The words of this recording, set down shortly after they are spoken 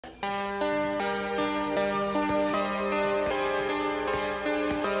I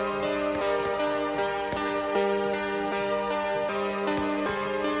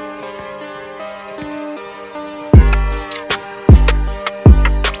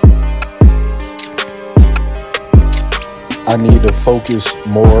need to focus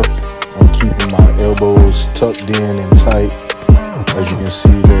more on keeping my elbows tucked in and tight. As you can see,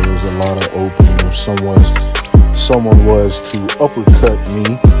 there is a lot of opening. If someone was to uppercut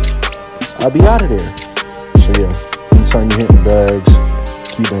me, I'd be out of there. So yeah, anytime you hit the bags,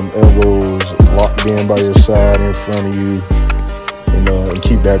 keep them elbows locked in by your side, in front of you, and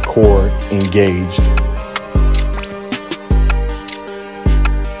keep that core engaged.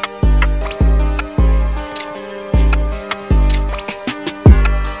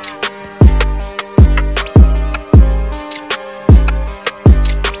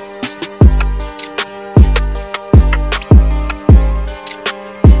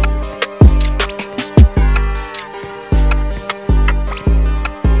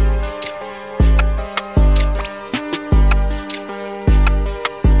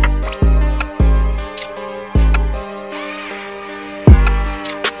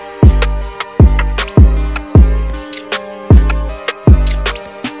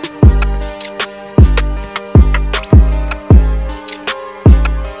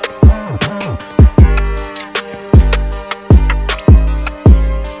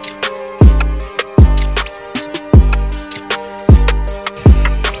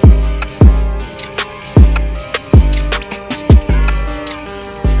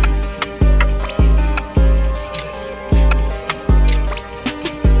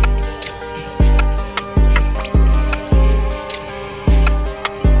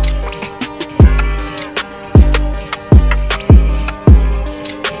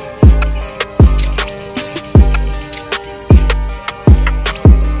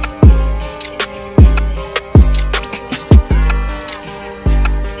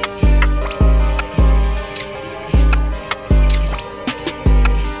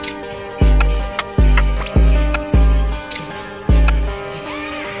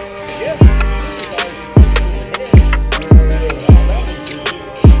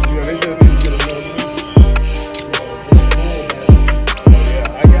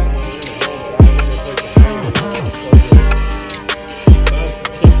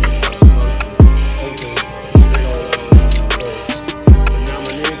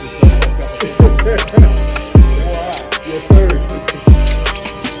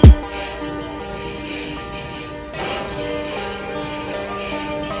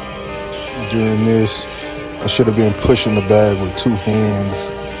 During this, I should have been pushing the bag with 2 hands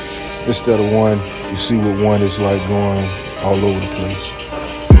instead of one. You see with one, it's like going all over the place.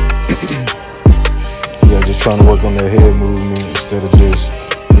 Yeah, just trying to work on that head movement instead of just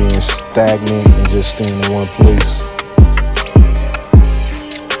being stagnant and just staying in one place.